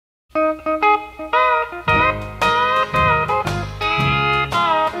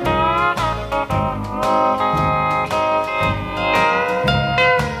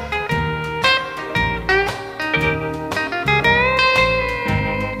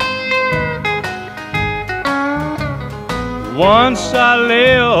Once I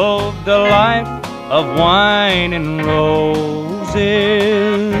lived a life of wine and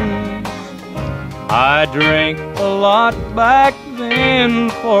roses. I drank a lot back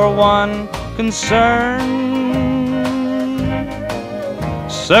then for one concern.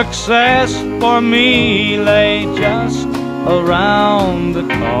 Success for me lay just around the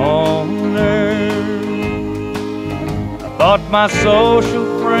corner. I thought my social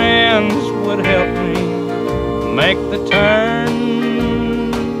friends would help me make the turn,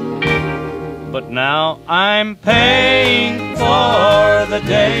 but now I'm paying for the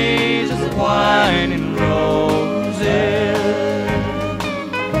days of wine and roses,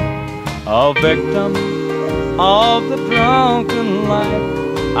 a victim of the drunken life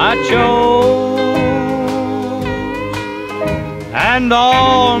I chose. And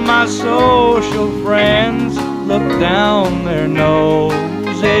all my social friends look down their noses,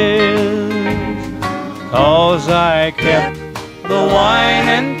 'cause I kept the wine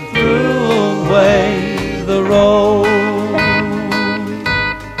and threw away the rose.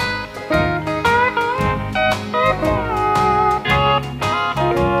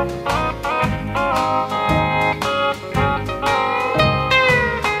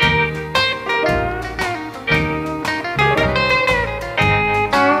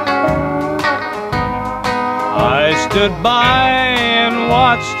 I stood by and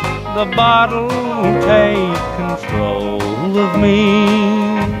watched the bottle take control of me.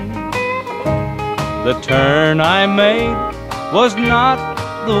 The turn I made was not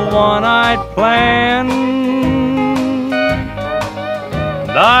the one I'd planned.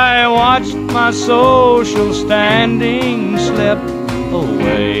 And I watched my social standing slip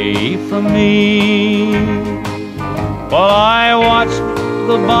away from me, while I watched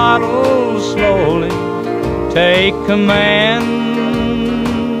the bottle slowly take command.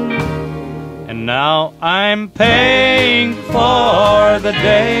 And now I'm paying for the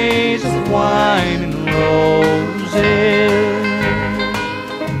days of wine and roses,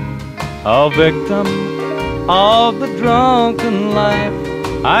 a victim of the drunken life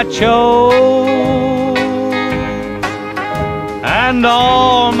I chose. And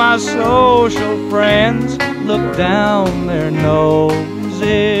all my social friends look down their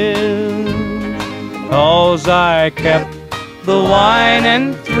noses, 'cause I kept the wine and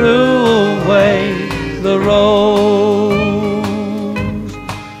threw away the rose.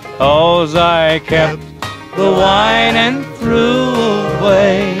 'Cause I kept the wine and threw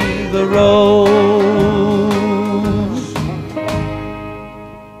away the rose.